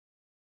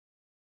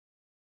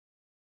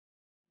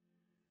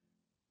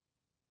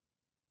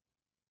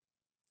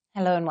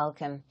Hello and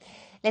welcome.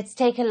 Let's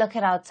take a look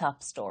at our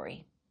top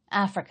story.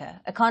 Africa,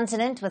 a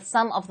continent with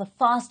some of the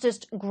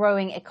fastest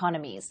growing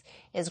economies,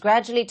 is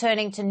gradually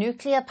turning to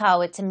nuclear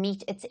power to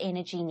meet its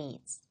energy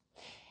needs.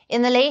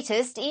 In the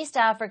latest, East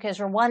Africa's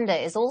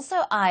Rwanda is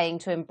also eyeing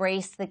to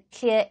embrace the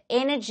clear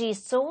energy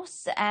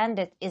source, and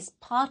it is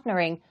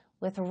partnering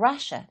with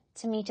Russia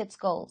to meet its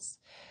goals.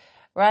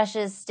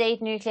 Russia's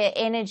state nuclear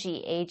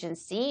energy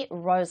agency,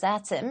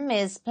 Rosatom,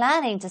 is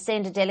planning to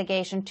send a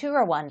delegation to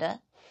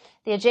Rwanda.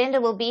 The agenda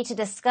will be to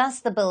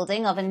discuss the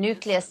building of a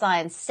nuclear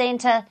science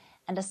center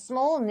and a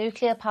small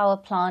nuclear power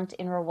plant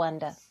in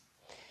Rwanda.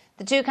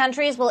 The two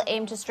countries will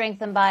aim to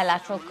strengthen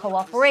bilateral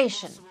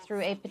cooperation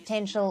through a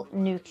potential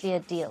nuclear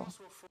deal.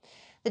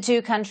 The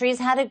two countries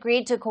had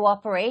agreed to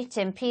cooperate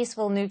in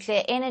peaceful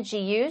nuclear energy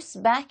use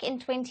back in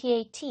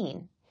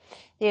 2018.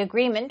 The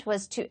agreement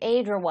was to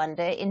aid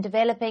Rwanda in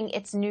developing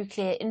its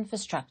nuclear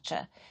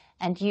infrastructure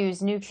and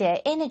use nuclear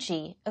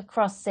energy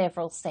across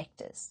several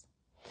sectors.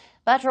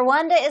 But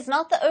Rwanda is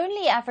not the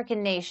only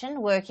African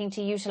nation working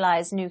to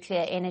utilize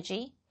nuclear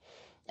energy.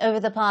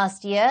 Over the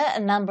past year, a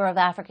number of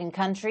African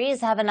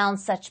countries have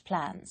announced such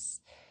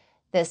plans.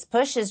 This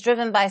push is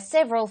driven by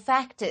several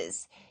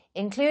factors,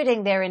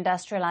 including their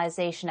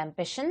industrialization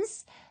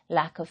ambitions,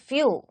 lack of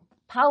fuel,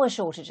 power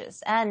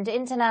shortages, and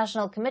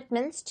international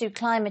commitments to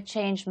climate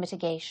change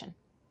mitigation.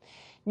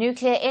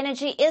 Nuclear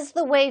energy is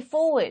the way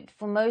forward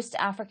for most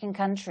African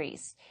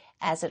countries,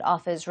 as it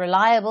offers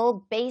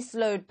reliable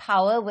baseload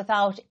power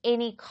without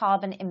any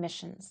carbon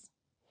emissions.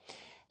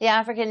 The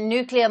African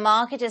nuclear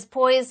market is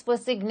poised for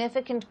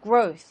significant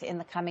growth in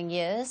the coming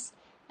years,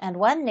 and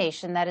one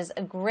nation that is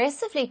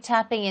aggressively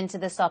tapping into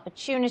this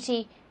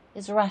opportunity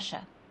is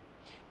Russia.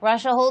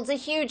 Russia holds a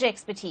huge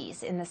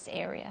expertise in this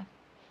area.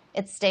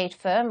 Its state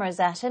firm,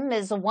 Rosatom,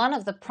 is one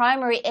of the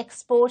primary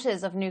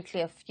exporters of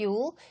nuclear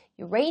fuel,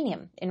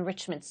 uranium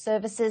enrichment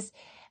services,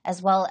 as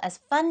well as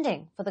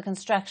funding for the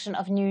construction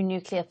of new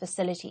nuclear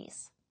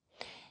facilities.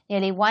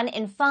 Nearly 1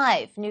 in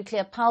 5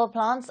 nuclear power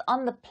plants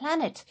on the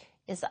planet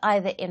is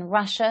either in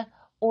Russia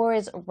or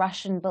is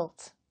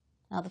Russian-built.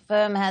 Now, the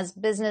firm has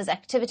business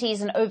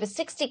activities in over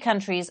 60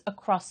 countries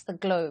across the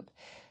globe.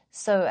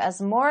 So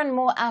as more and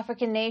more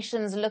African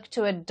nations look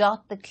to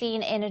adopt the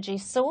clean energy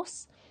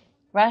source,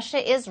 Russia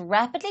is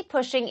rapidly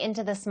pushing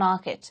into this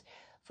market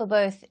for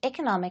both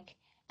economic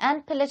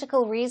and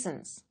political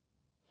reasons.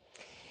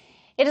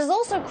 It is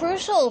also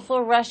crucial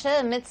for Russia,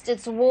 amidst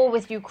its war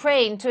with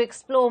Ukraine, to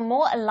explore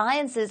more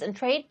alliances and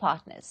trade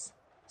partners.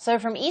 So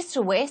from east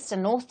to west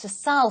and north to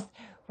south,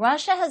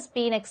 Russia has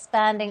been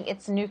expanding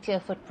its nuclear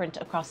footprint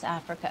across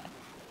Africa.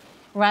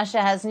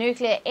 Russia has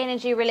nuclear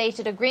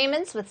energy-related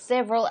agreements with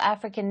several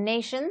African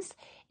nations,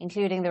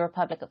 including the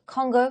Republic of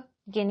Congo,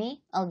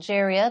 Guinea,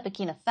 Algeria,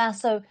 Burkina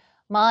Faso,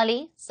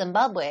 Mali,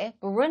 Zimbabwe,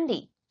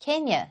 Burundi,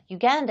 Kenya,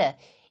 Uganda,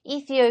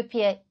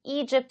 Ethiopia,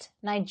 Egypt,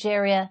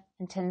 Nigeria,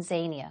 and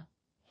Tanzania.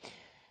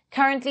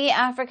 Currently,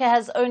 Africa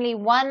has only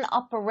one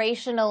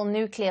operational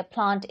nuclear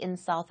plant in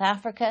South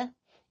Africa.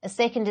 A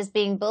second is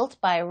being built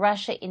by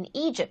Russia in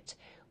Egypt,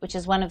 which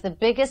is one of the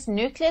biggest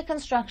nuclear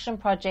construction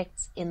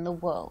projects in the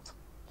world.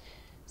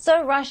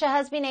 So Russia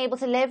has been able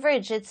to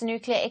leverage its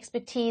nuclear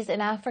expertise in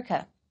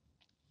Africa.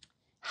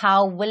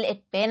 How will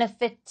it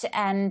benefit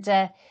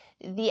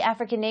the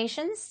African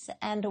nations?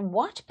 And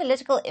what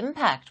political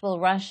impact will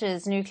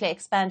Russia's nuclear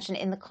expansion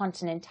in the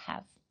continent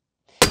have?